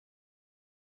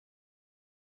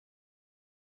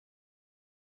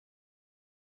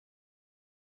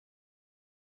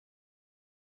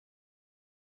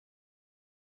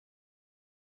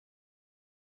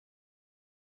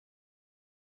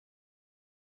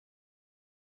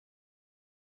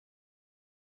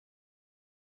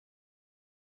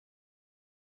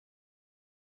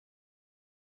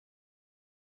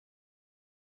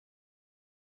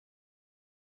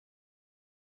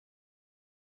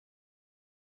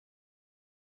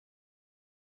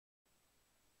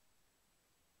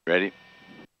Ready?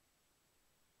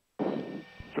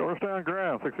 Georgetown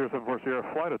ground, 6074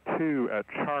 Sierra, flight of 2 at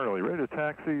Charlie, ready to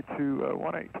taxi to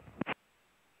 18.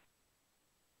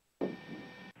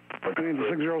 Contingent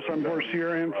 6074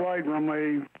 Sierra in flight,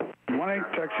 runway 18,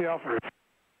 taxi Alpha.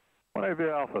 18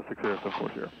 via Alpha, 6074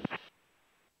 Sierra.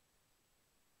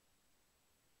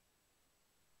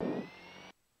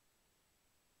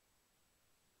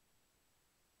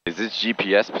 Is this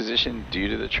GPS position due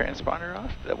to the transponder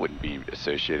off? That wouldn't be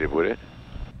associated, would it?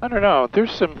 I don't know.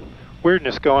 There's some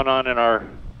weirdness going on in our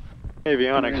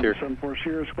avionics here. 74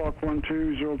 Sierra, squawk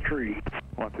 1203.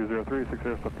 1203,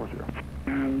 6074 Sierra.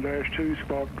 And dash 2,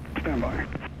 squawk, standby.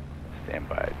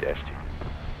 Standby, dash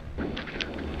 2.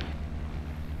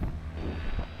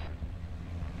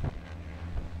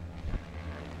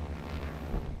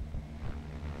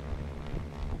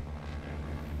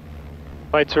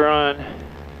 Lights are on.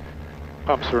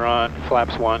 Pumps are on.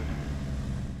 Flaps 1.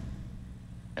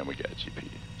 And we got GPS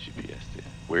too.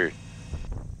 Weird.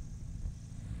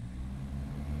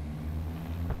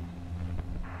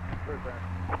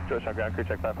 Georgetown ground, crew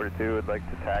check 542, would like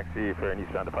to taxi for an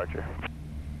eastbound departure.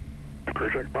 Crew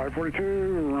check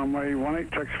 542, runway 18,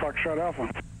 taxi Foxtrot Alpha.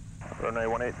 Runway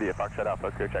 18 via Foxtrot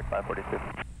Alpha, crew check 542.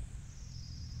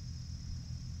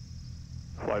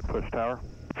 Flight push tower.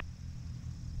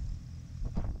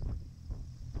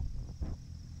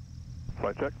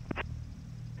 Flight check.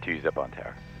 2's up on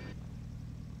tower.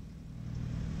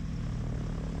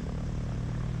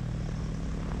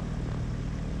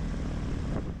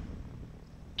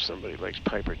 Somebody likes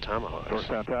Piper Tomahawks.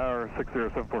 Georgetown Tower,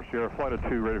 6074 Sierra, flight of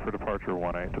 2, ready for departure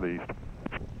 18 to the east.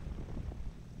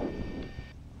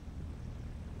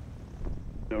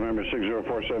 November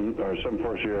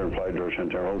 6047 Sierra in flight, Georgetown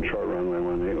Tower, hold short runway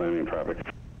 18, landing traffic.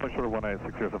 Flight short of 18,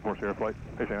 6074 Sierra flight.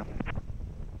 Hey, Shannon.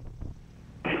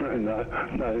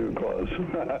 not even close.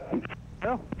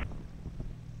 No.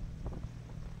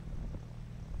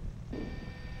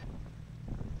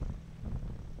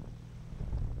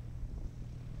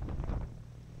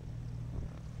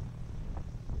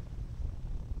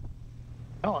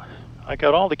 Oh, I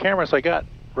got all the cameras I got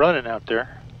running out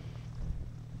there.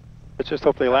 Let's just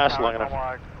hope they last long enough.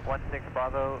 16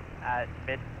 Bravo at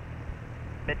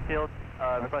midfield,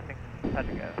 requesting touch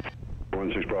and go.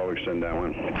 16 Bravo, extend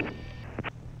downwind.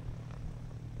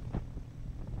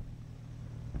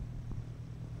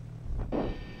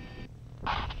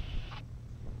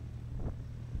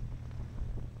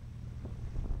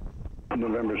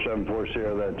 November 74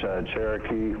 Sierra, that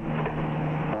Cherokee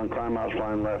on climb out,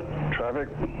 flying left traffic,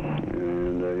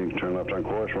 and you can turn left on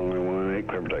course, runway 18,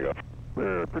 clear for takeoff.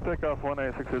 Clear for takeoff,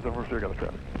 18, 6074 Sierra, got the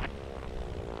traffic.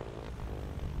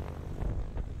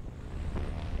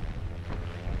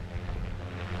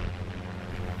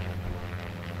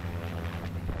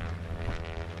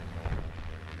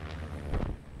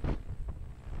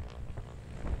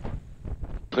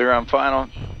 Clear on final.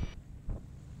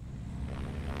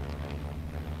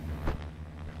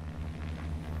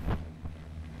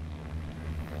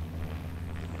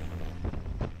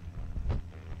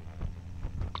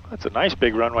 That's a nice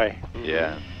big runway.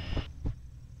 Yeah.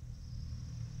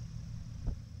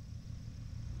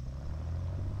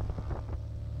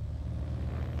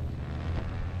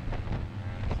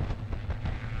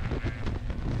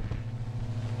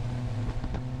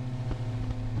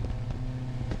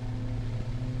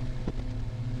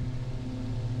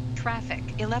 Traffic,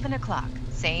 11 o'clock,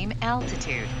 same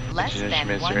altitude, less Engine than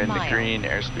instruments 1 are in mile. the green,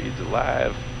 airspeed's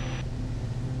alive.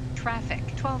 Traffic,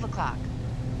 12 o'clock.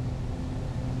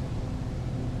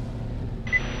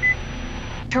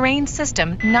 Terrain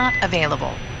system not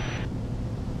available.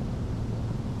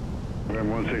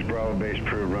 November 16 Bravo, base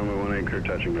approved, runway 18, clear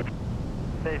touch and go.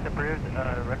 Base approved,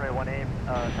 runway 18,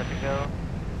 touch and go,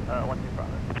 16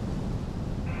 Bravo.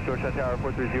 Georgetown Tower,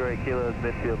 4308 kilos,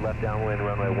 midfield, left downwind,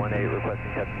 runway 18,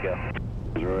 requesting touch and go.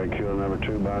 08 kilo, number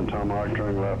 2, bound Tomahawk,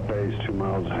 turning left base, 2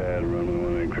 miles ahead,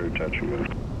 runway 18, clear touch and go.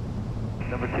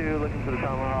 Number 2, looking for the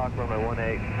Tomahawk,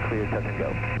 runway 18, clear touch and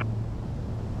go.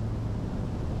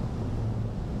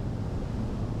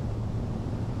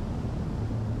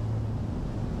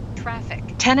 Traffic,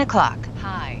 10 o'clock,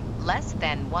 high, less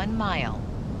than 1 mile.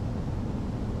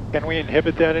 Can we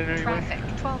inhibit that in any way? Traffic,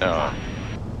 12 No. o'clock.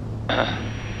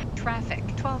 Traffic,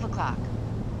 12 o'clock.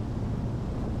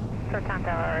 Georgetown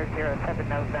Tower, 07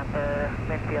 November,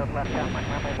 midfield, left downwind,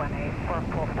 runway 18, for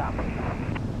full stop.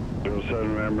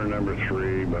 07 November, number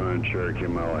 3, behind Cherokee,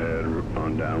 mile ahead,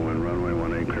 on downwind,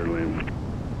 runway 18, clear to land.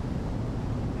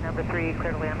 Number 3,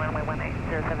 clear to land, runway 18,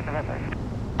 07 November.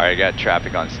 Alright, I got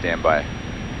traffic on standby.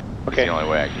 That's Okay. the only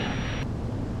way I can.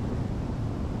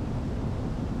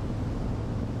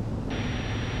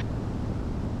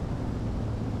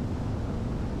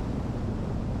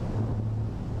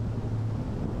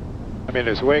 I'm in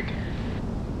his wake.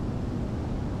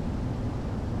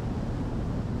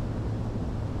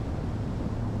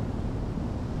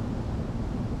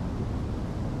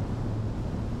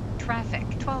 Traffic,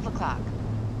 12 o'clock.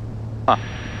 Huh.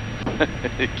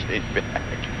 It came back.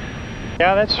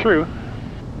 Yeah, that's true.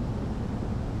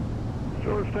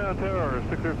 Georgetown Tower,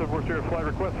 6074 Sierra flight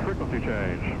request frequency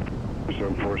change.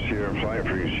 74 Sierra flight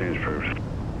frequency change approved.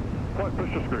 Flight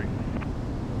push to screen.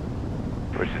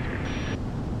 Push the screen.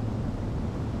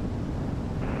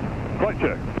 Flight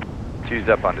check. Two's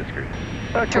up on the screen.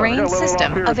 Excellent. Terrain Got a level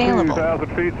system off here, available.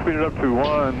 2,000 feet, speed it up to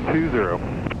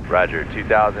 120. Roger,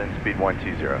 2000, speed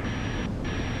 120.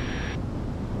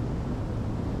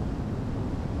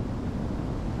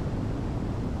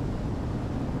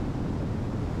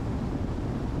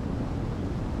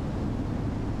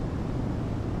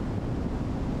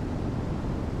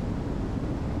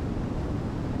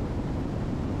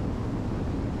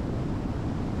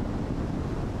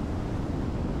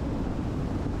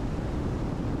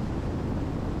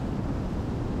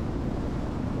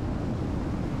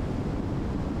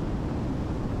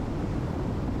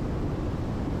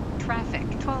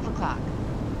 Traffic, 12 o'clock.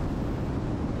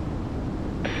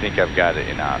 I think I've got it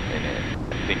in it.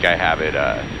 I think I have it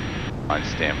on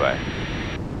standby.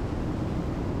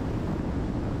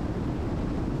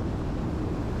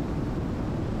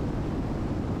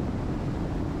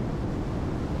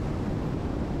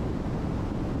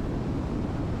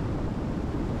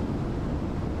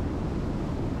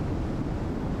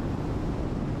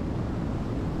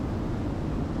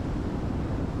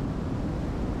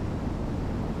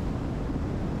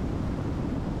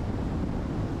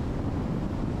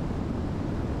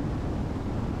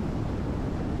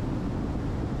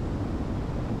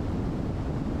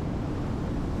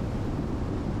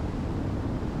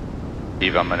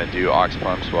 Steve, I'm gonna do aux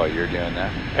pumps while you're doing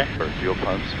that. Okay. For fuel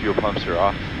pumps. Fuel pumps are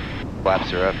off.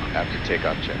 Flaps are up after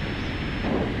takeoff check.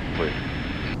 Clear.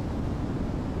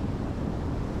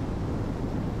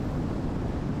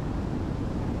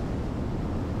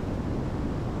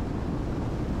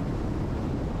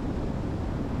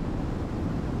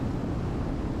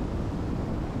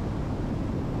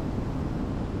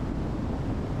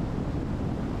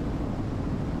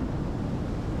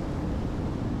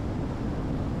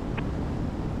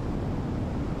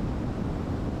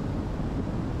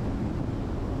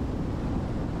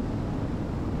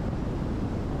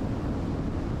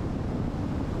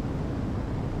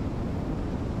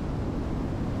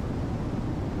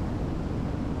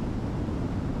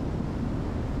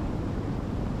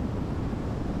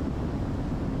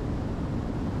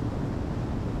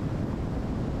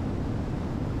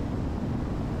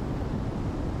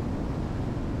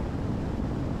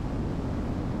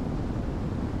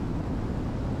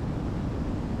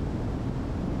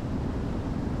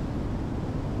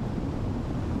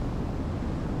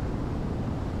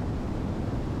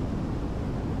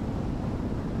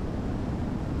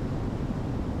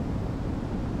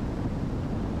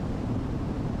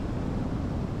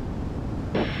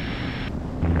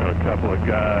 Couple of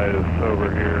guys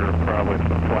over here, probably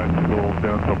some flight schools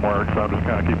doing some work, so I'm just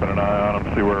kind of keeping an eye on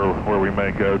them, see where we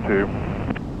may go to.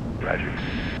 Roger.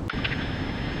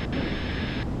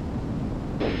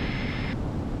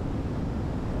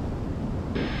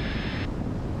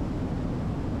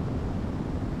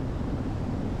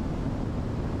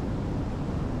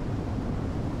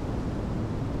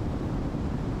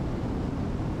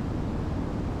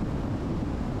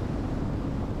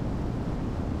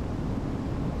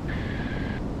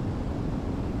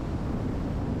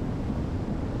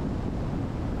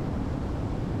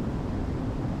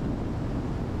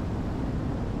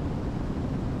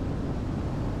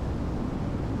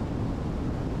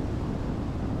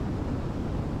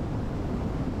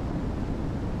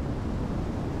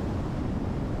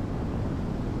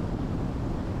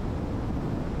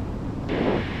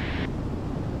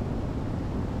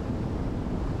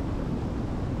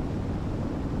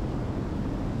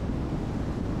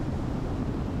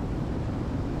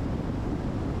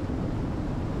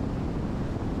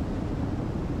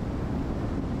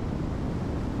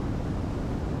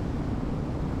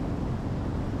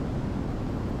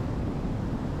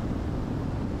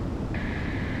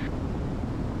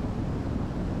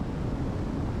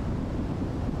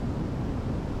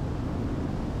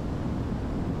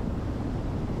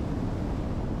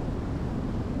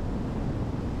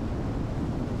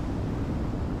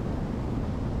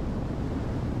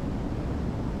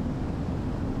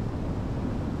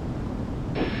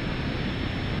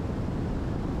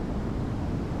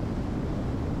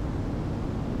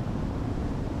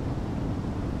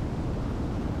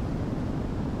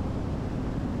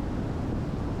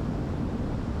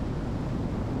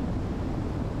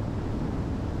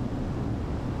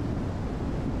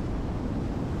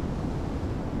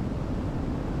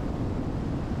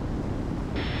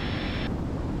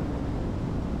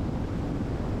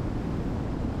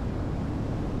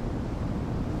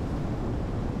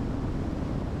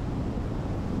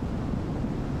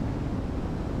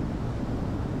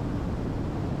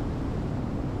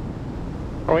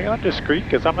 Are we on discreet?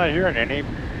 Because I'm not hearing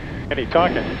any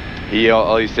talking.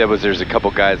 All he said was there's a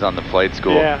couple guys on the flight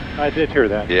school. Yeah, I did hear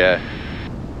that. Yeah.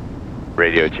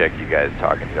 Radio check, you guys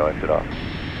talking, you left it off.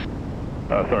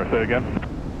 Sorry, say again?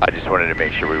 I just wanted to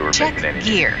make sure we were Check making any.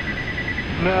 gear.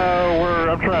 No,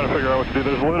 I'm trying to figure out what to do.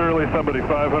 There's literally somebody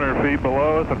 500 feet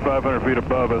below us and 500 feet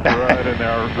above us right in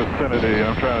our vicinity, and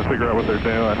I'm trying to figure out what they're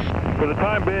doing. For the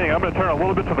time being, I'm going to turn a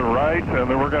little bit to the right, and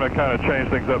then we're going to kind of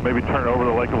change things up, maybe turn over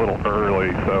the lake a little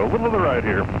early. So a little to the right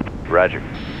here. Roger.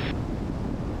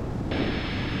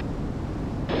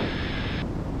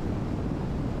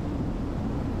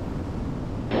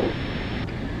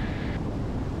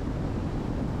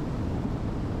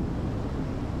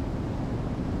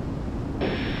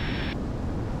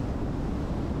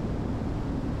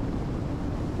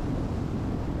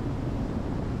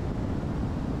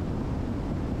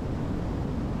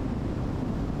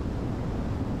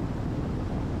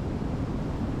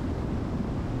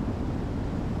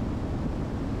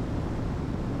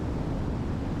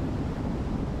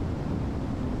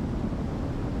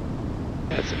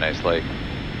 That's a nice lake.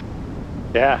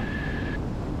 Yeah.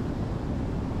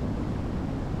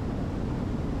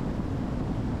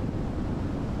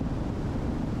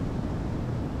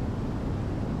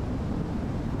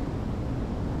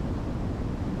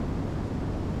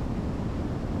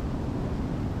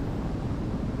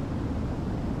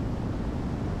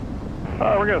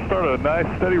 We're going to start a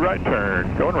nice steady right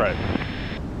turn. Going right.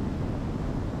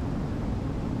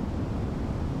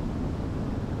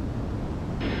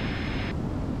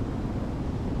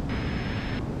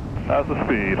 How's the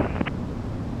speed?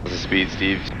 How's the speed,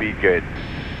 Steve? Speed good.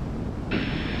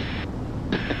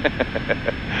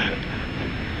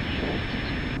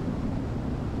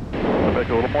 I'll make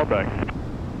a little more bank.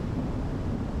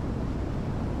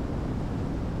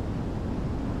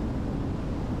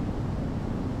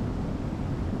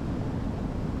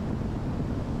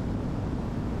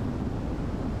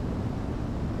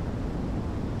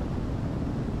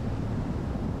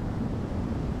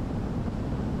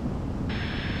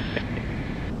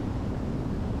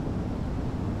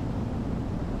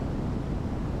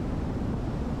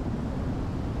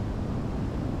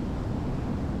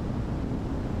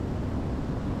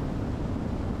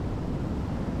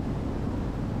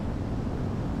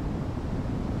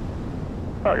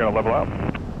 All right, gonna level out.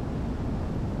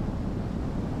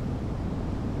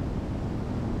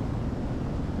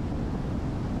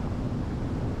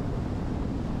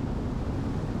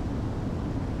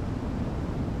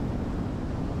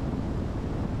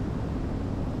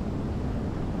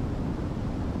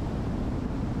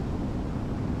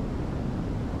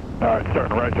 All right,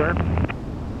 starting a right turn.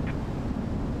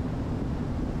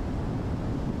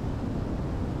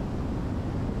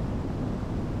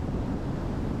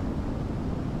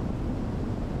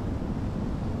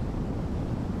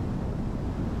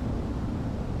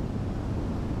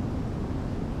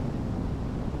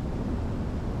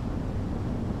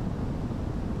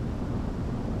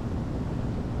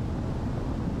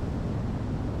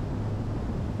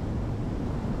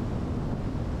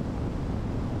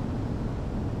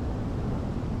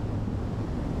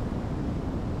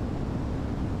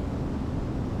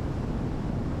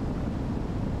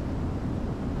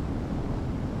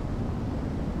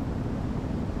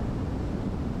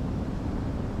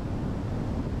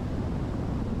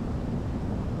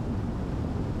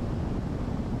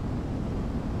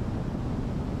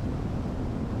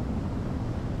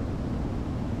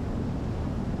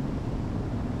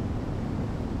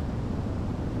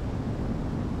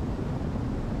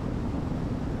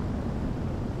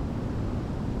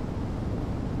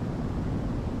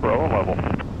 Rolling level.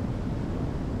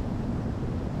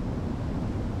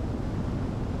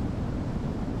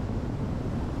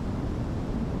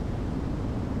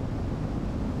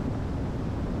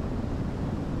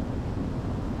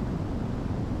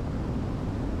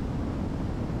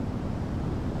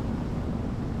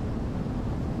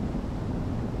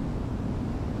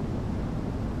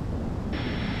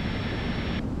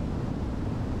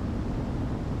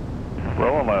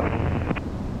 Rolling left.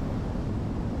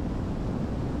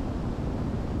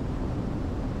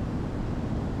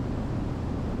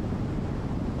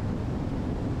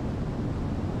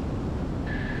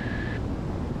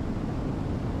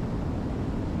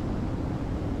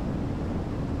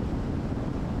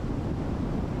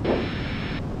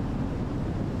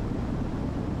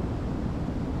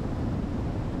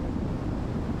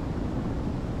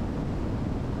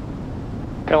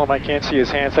 Tell him I can't see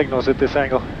his hand signals at this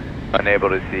angle. Unable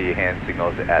to see hand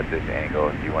signals at this angle.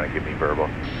 If you want to give me verbal.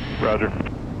 Roger.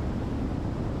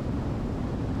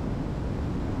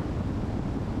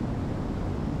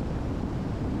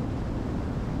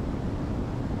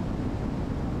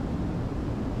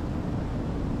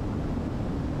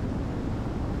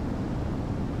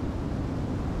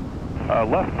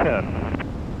 Left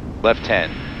 10. Left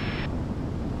 10.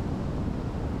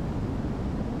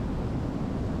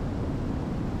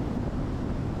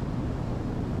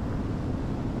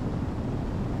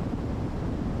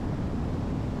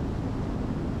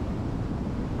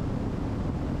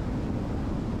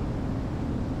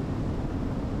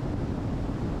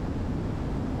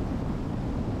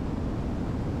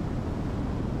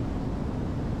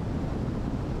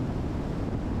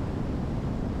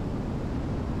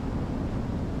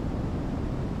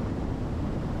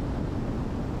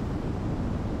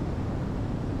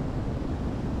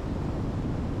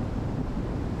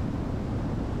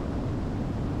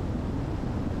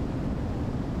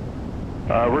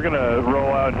 We're going to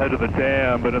roll out and head to the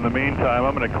dam, but in the meantime,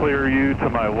 I'm going to clear you to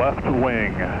my left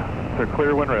wing. So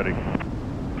clear when ready.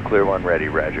 Clear one ready,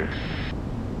 Roger.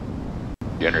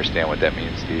 You understand what that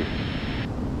means, Steve?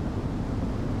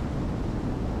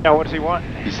 Now, what does he want?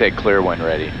 He said clear when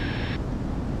ready.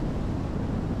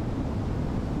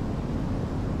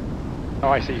 Oh,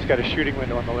 I see. He's got a shooting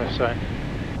window on the left side.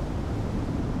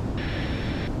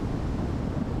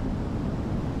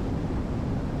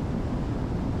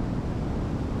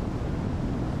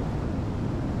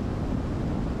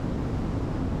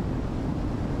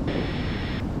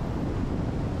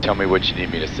 Tell me what you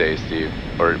need me to say, Steve,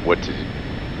 or what you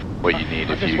need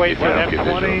if you wait, don't get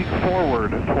 20 visual.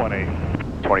 forward, 20.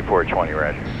 24, 20,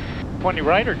 Roger. 20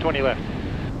 right or 20 left?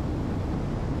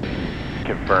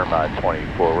 Confirm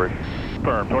 20 forward.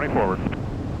 Firm, 20 forward.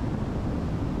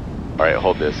 All right,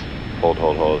 hold this. Hold.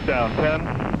 Down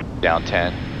 10. Down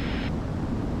 10.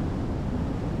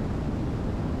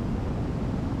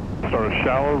 Start a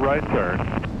shallow right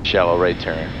turn. Shallow right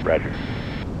turn, Roger.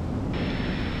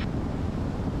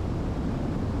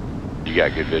 You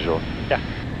got good visual? Yeah.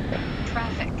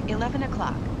 Traffic, 11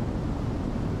 o'clock.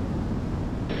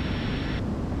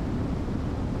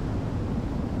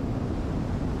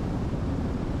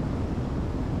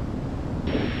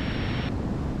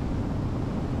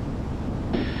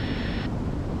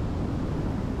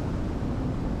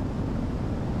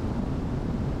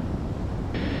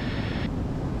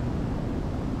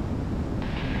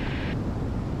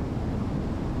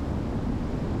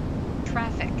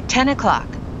 Traffic, 10 o'clock.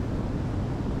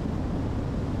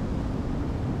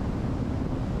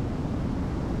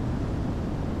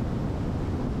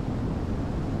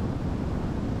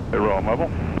 They roll mobile.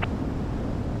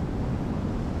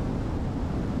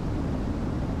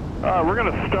 We're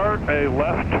going to start a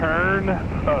left turn,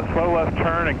 slow left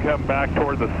turn, and come back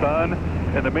toward the sun.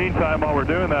 In the meantime, while we're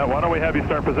doing that, why don't we have you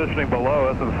start positioning below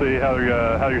us and see how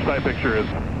your sight picture is.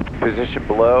 Position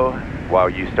below while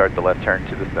you start the left turn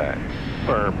to the side.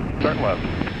 Firm. Turn left.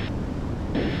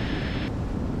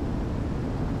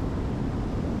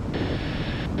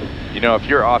 You know, if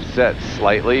you're offset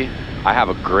slightly, I have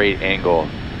a great angle.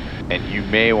 And you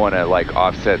may want to like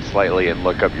offset slightly and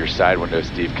look up your side window,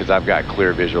 Steve, because I've got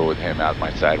clear visual with him out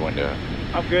my side window.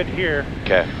 I'm good here.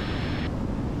 Okay.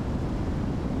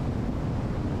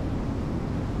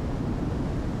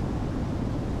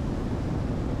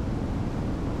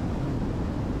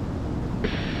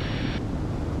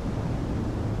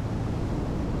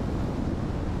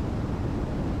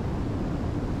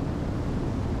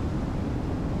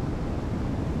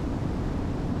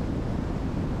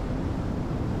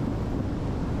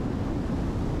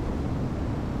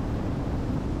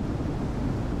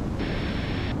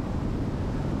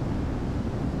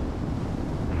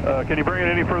 Can you bring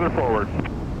it any further forward?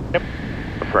 Yep.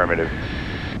 Affirmative.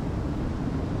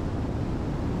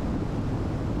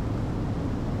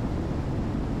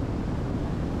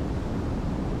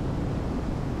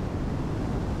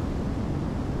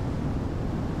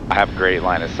 I have great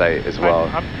line of sight as well.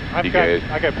 I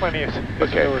got plenty of visibility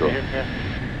Okay, cool. here.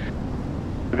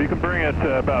 Yeah. If you can bring it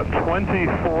about 20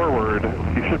 forward,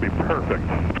 you should be perfect.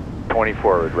 20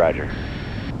 forward, Roger.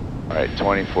 All right,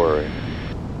 20 forward.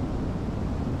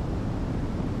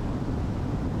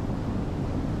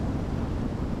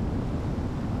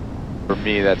 For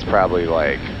me, that's probably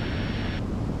like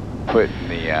putting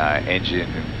the engine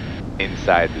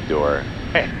inside the door.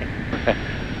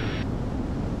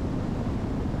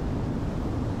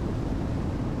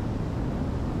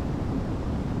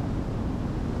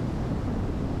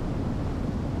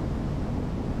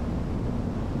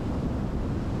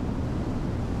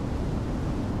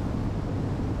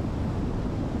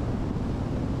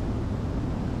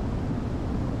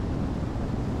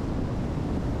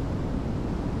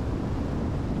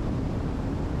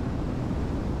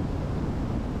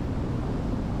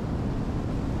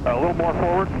 A little more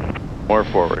forward. More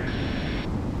forward.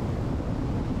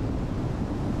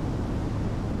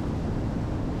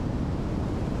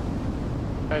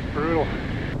 That's brutal.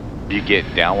 You get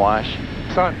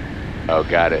downwash? Sun. Oh,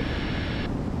 got it.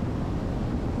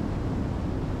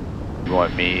 You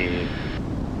want me?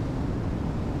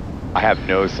 I have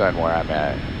no sun where I'm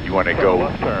at. You want to go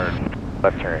left turn?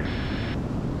 Left turn.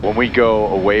 When we go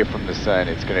away from the sun,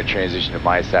 it's going to transition to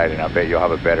my side, and I bet you'll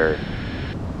have a better.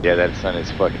 Yeah, that sun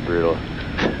is fucking brutal.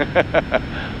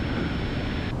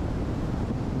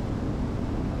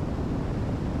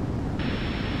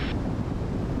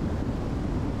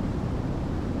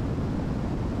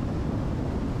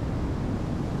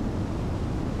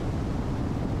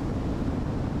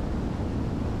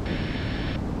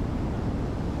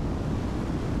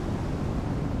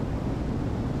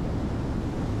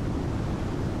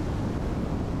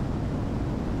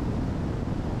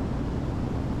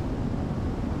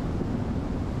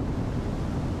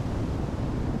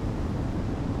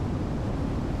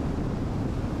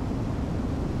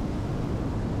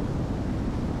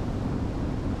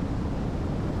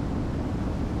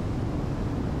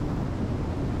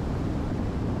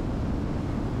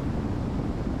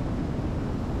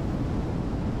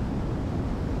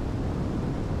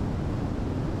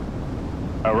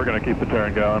 We're going to keep the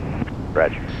turn going.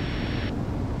 Roger.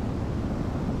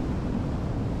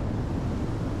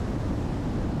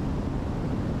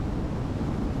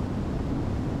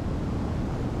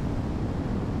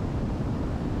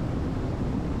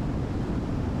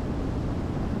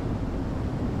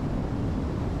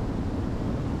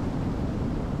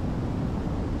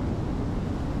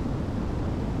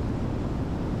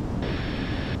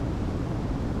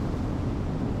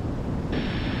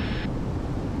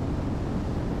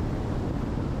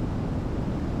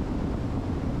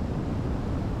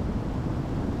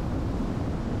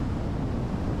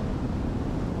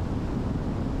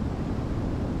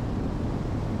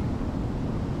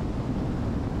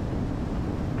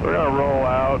 We're going to roll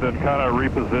out and kind of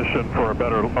reposition for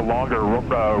a longer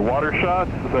water shot,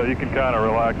 so you can kind of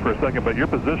relax for a second, but your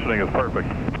positioning is perfect.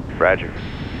 Roger.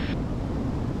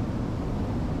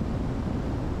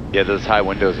 Yeah, those high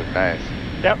windows are nice.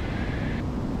 Yep.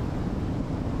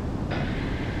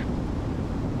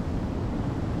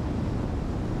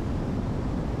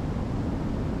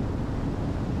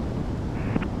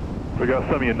 We got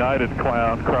some United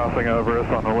clown crossing over us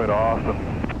on the way to Austin.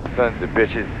 Sons of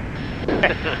bitches.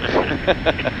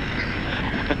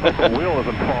 Hope the wheel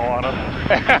doesn't fall on us.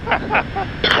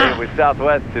 It was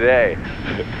Southwest today.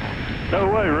 No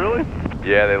way, really?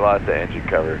 Yeah, they lost the engine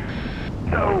cover.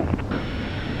 No.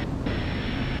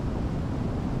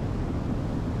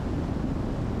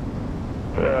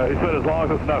 Yeah, he said as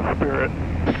long as it's not Spirit.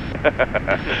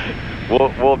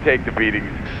 We'll take the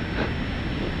beatings.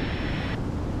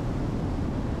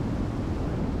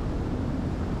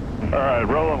 All right,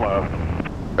 rolling left.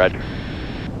 Roger.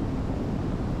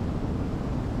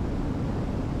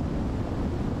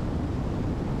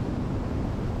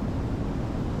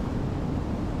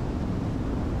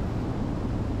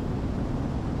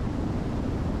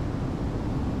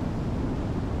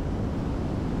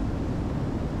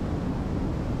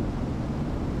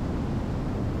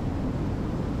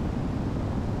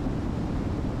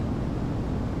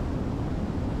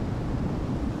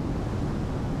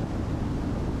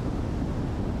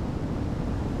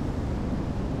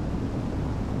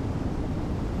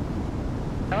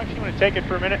 Alex, you want to take it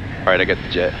for a minute? All right, I got the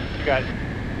jet. You got it.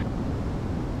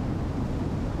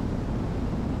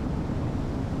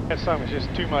 That sun was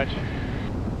just too much.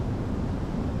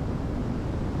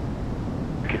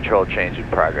 Control change in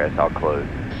progress. I'll close.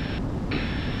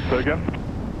 Say again?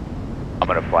 I'm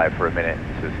going to fly for a minute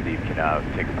so Steve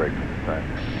can take a break from the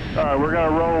sun. All right, we're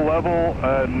going to roll level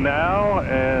now,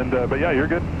 and but yeah, you're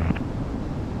good.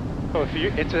 Oh, if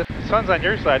you, the sun's on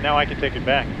your side, now I can take it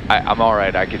back. I'm all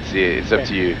right. I can see it. It's up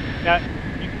to you. Now,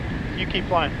 you keep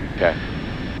flying. Okay.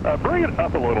 Bring it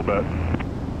up a little bit.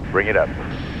 Bring it up.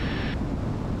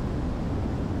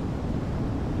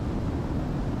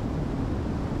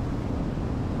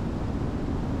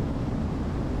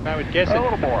 I would guess a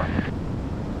little more.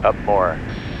 Up more.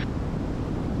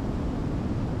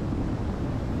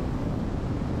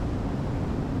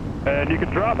 And you can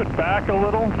drop it back a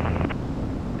little.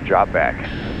 Drop back.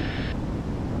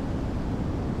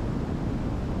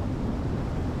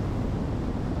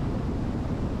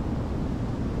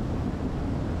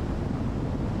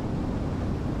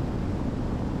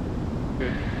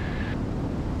 Good.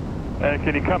 And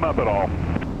can you come up at all?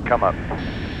 Come up.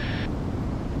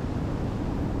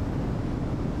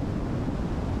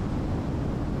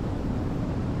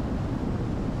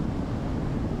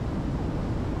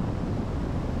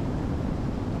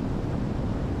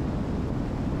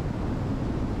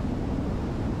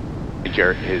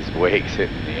 His wing's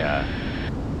hitting the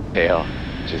Tail,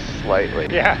 just slightly.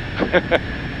 Yeah.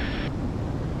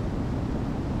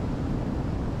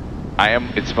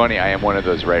 It's funny, I am one of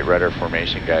those right rudder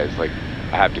formation guys. Like,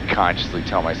 I have to consciously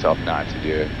tell myself not to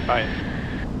do it. Right.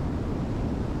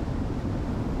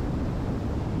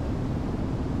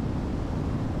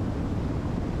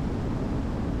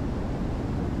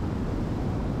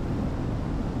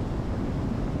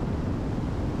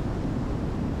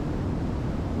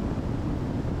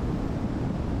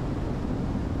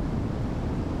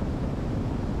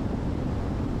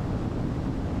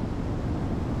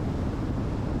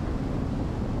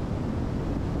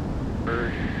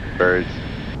 Birds.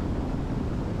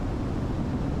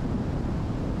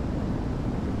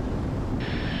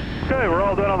 Okay, we're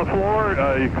all done on the floor.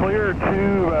 You clear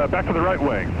to back to the right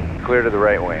wing. Clear to the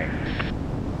right wing.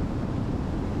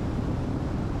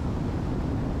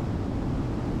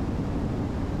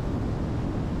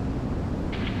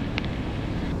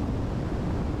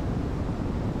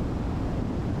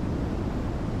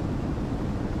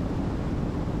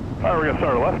 All right, we're gonna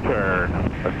start a left turn.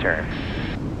 Left turn.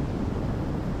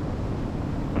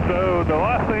 So the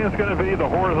last thing is going to be the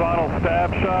horizontal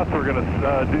stab shots. We're going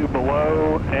to do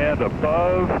below and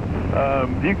above.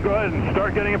 You can go ahead and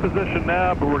start getting in position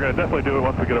now, but we're going to definitely do it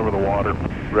once we get over the water.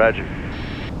 Roger.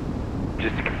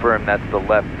 Just to confirm, that's the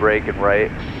left brake and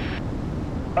right?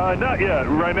 Not yet.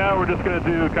 Right now we're just going to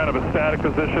do kind of a static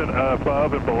position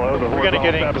above and below the We're going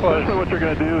to get in close. Essentially what you're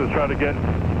going to do is try to get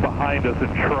behind us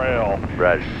and trail.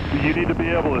 Roger. You need to be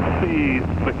able to see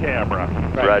the camera.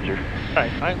 Right. Roger. All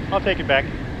right, I'll take it back.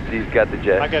 Steve's got the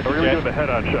jet. I got the We're going to jet. do the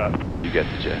head-on shot. You got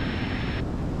the jet.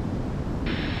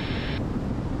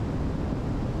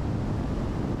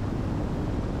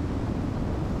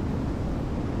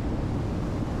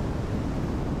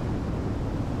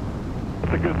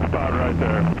 That's a good spot right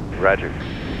there. Roger.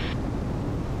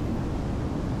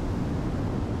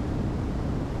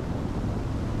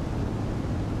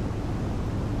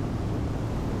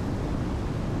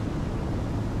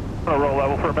 I'm going to roll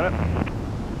level for a minute.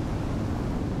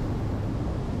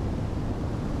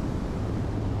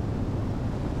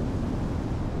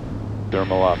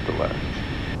 Thermal off the left.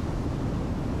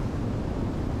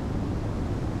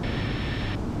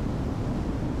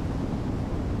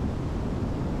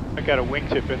 I got a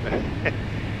wingtip in there.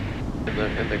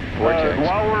 in the vortex.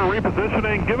 While we're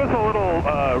repositioning, give us a little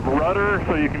rudder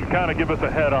so you can kind of give us a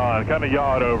head-on, kind of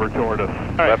yaw it over toward us.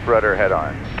 All right. Left rudder head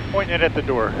on. Pointing it at the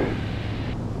door.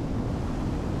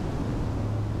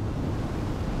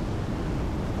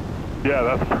 Yeah,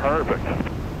 that's perfect.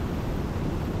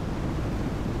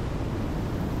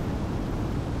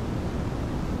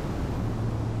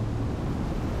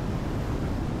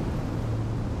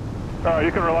 All right,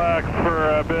 you can relax for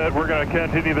a bit. We're going to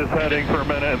continue this heading for a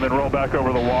minute and then roll back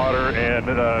over the water and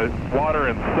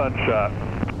sunshot.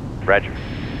 Roger.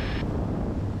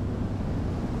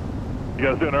 You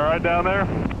guys doing all right down there?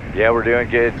 Yeah, we're doing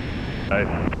good.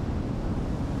 Nice.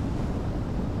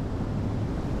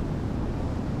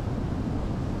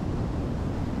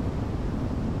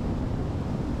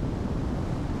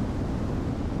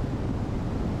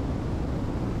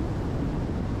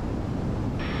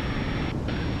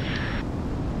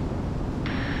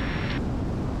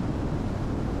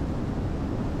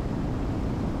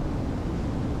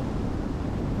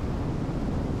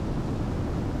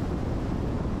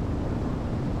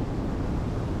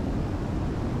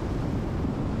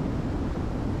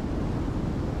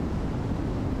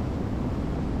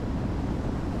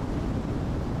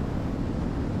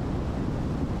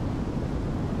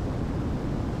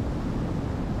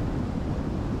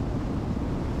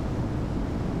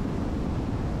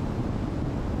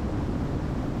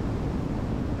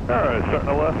 All right, starting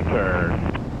a left turn.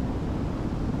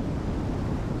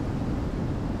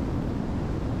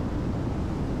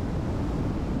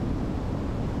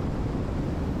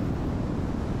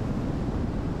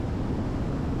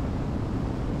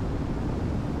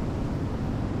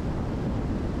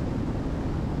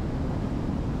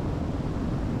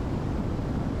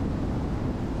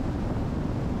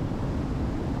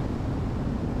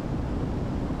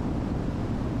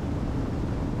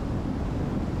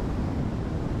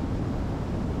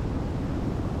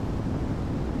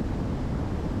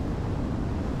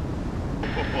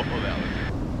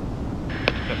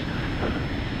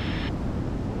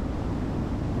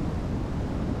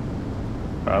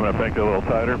 I'm going to make it a little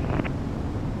tighter.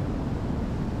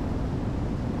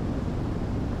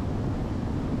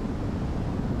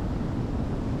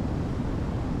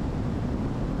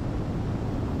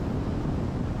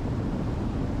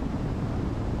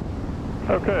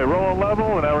 Okay, rolling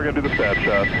level, and now we're going to do the stab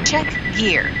shot. Check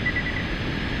gear.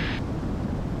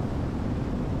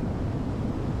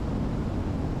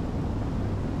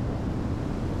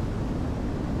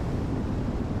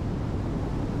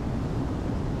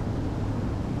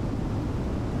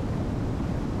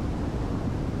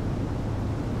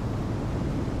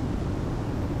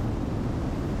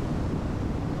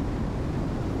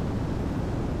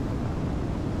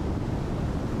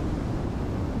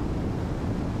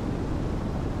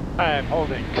 I'm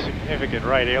holding significant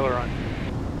right aileron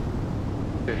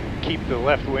to keep the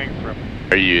left wing from...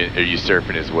 Are you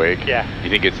surfing his wake? Yeah.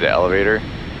 You think it's the elevator?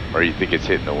 Or you think it's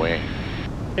hitting the wing?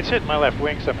 It's hitting my left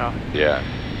wing somehow. Yeah.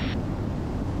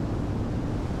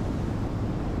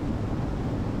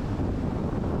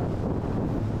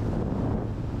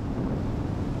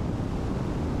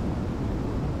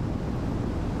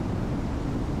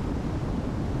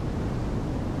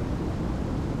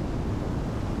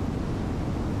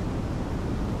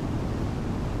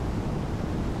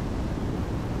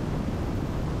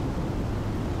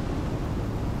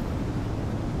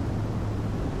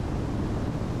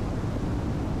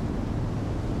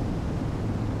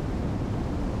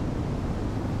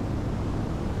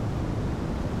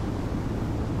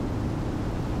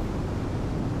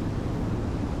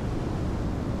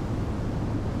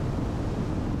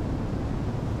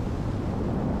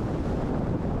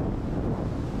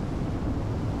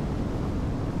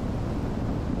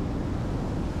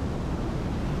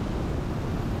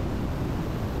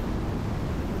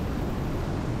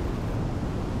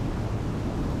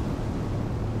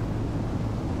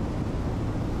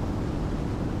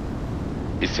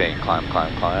 He's saying climb,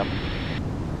 climb, climb.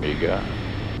 There you go.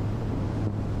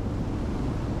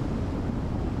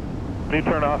 Can you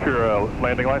turn off your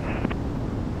landing lights?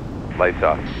 Lights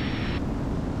off.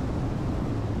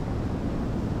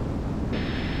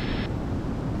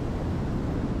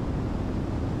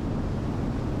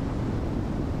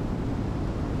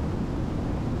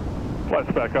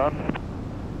 Lights back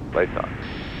on. Lights on.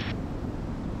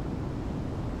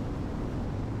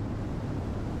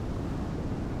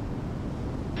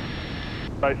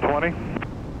 Right 20.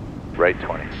 Right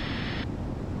 20.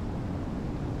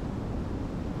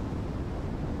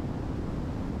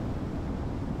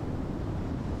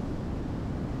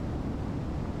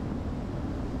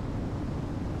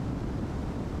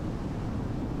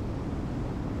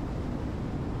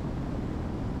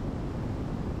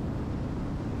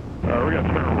 We're going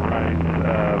to turn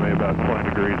right, maybe about 20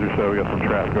 degrees or so. We got some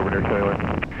traffic over near Taylor.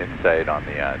 Inside on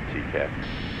the TCAP.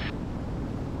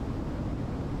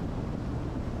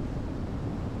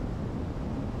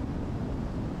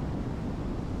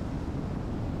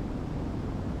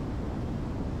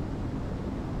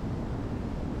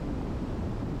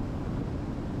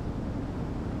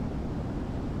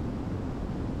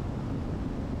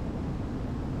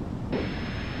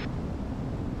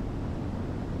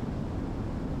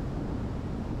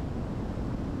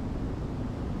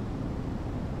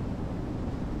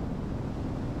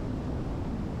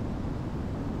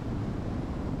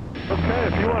 Okay,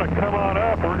 if you want to come on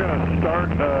up, we're going to start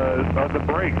on the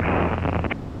brakes.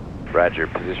 Roger,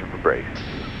 position for brakes.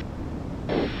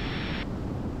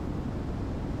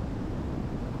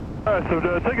 All right, so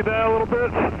take it down a little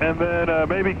bit, and then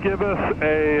maybe give us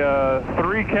a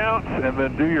 3 count, and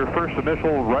then do your first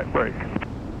initial right brake.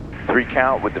 3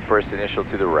 count with the first initial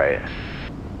to the right.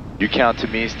 You count to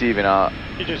me, Steve, and I'll...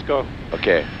 You just go.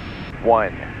 Okay.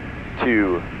 1,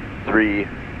 2, 3,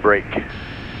 brake.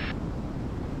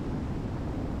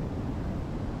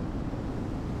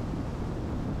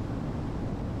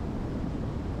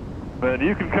 Then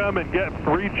you can come and get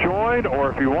rejoined,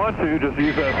 or if you want to, just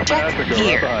use that smash and go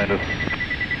right behind us.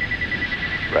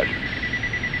 Roger.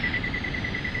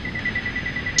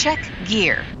 Check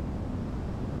gear.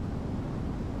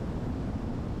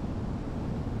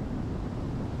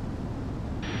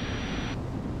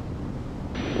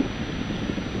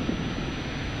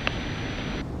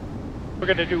 We're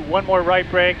going to do one more right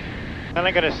brake, and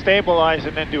I'm going to stabilize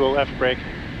and then do a left brake.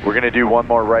 We're going to do one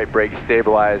more right brake,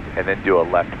 stabilize, and then do a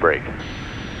left brake.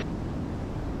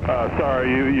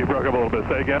 Sorry, you broke up a little bit.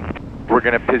 Say again? We're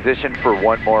going to position for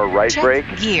one more right Check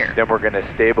brake, gear. then we're going to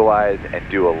stabilize and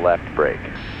do a left brake.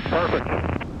 Perfect.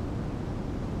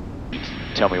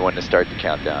 Tell me when to start the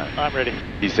countdown. I'm ready.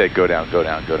 He said go down, go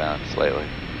down, go down slightly.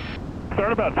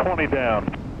 Start about 20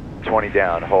 down. 20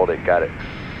 down, hold it, got it.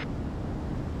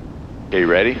 Okay, you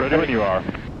ready? Ready when you are.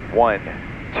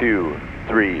 1, 2,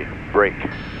 3, brake.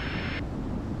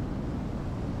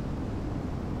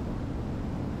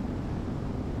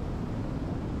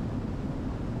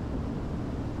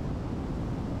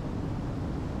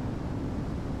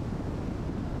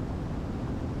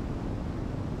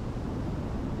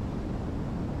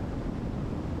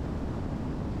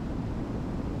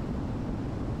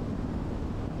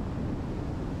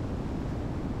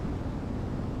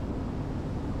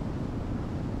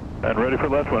 And ready for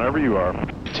left whenever you are.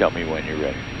 Tell me when you're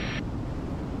ready.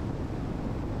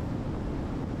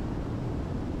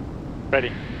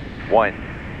 Ready. 1,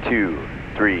 2,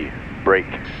 3, brake.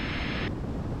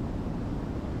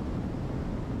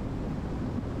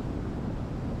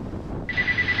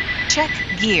 Check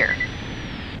gear.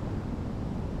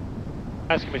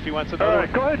 Ask him if he wants All another right,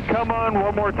 one. go ahead and come on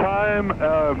one more time.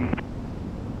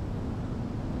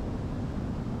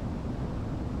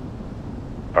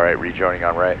 All right, rejoining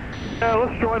on right. Yeah,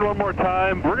 let's join one more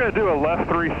time. We're going to do a left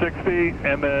 360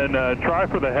 and then try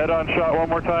for the head-on shot one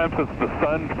more time since the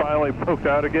sun finally poked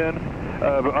out again.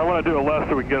 But I want to do a left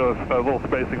so we can get a little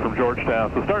spacing from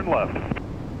Georgetown. So starting left.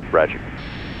 Roger.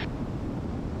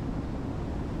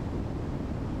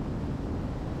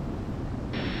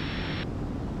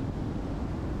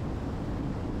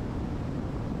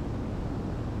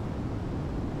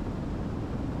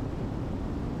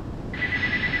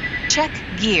 Check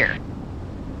gear.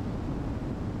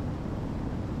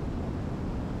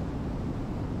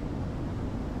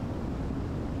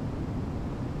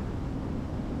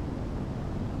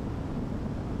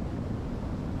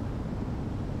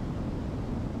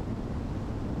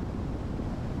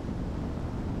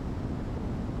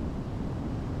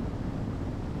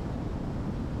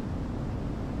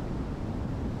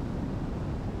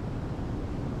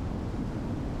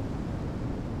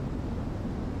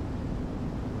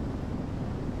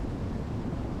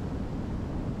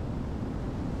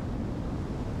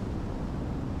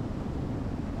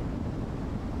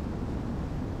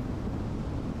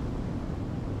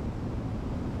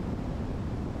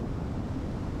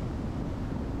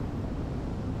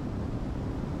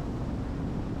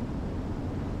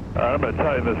 All right, I'm going to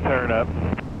tighten this turn up.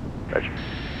 Roger.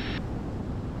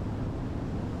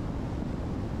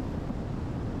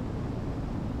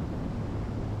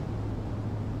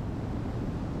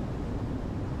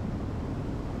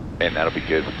 And that'll be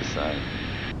good with the sun.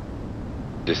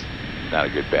 Just not a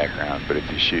good background, but if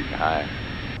you're shooting high.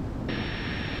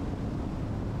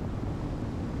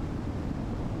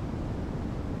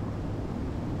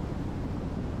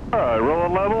 All right,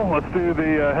 rolling level. Let's do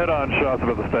the head-on shots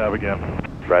above the stab again.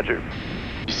 Roger.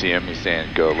 You see him, he's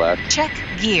saying go left. Check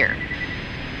gear.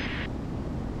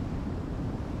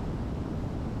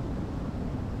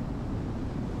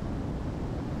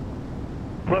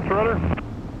 Left rudder.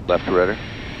 Left rudder.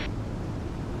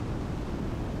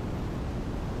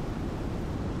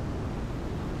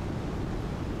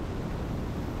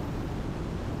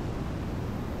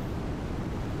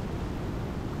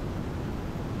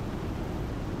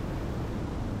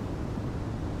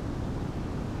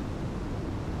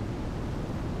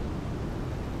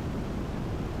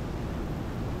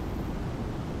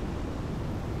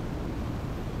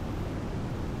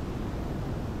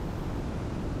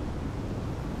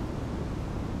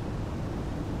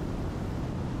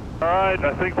 All right,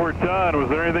 I think we're done. Was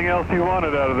there anything else you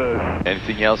wanted out of this?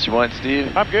 Anything else you want,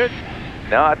 Steve? I'm good.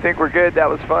 No, I think we're good. That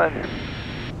was fun.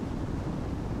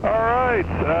 All right,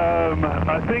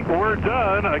 I think we're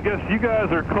done. I guess you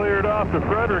guys are cleared off to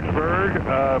Fredericksburg.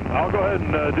 I'll go ahead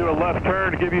and do a left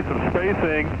turn to give you some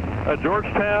spacing.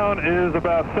 Georgetown is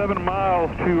about 7 miles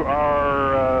to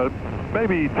our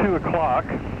maybe 2 o'clock.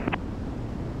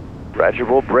 Roger,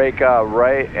 we'll break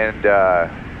right and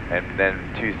then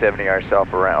 270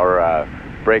 ourselves around, or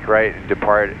break right and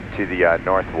depart to the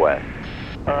northwest.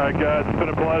 All right, guys, it's been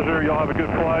a pleasure. Y'all have a good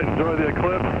flight. Enjoy the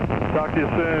eclipse. Talk to you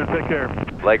soon. Take care.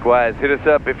 Likewise, hit us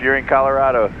up if you're in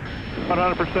Colorado.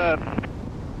 100%.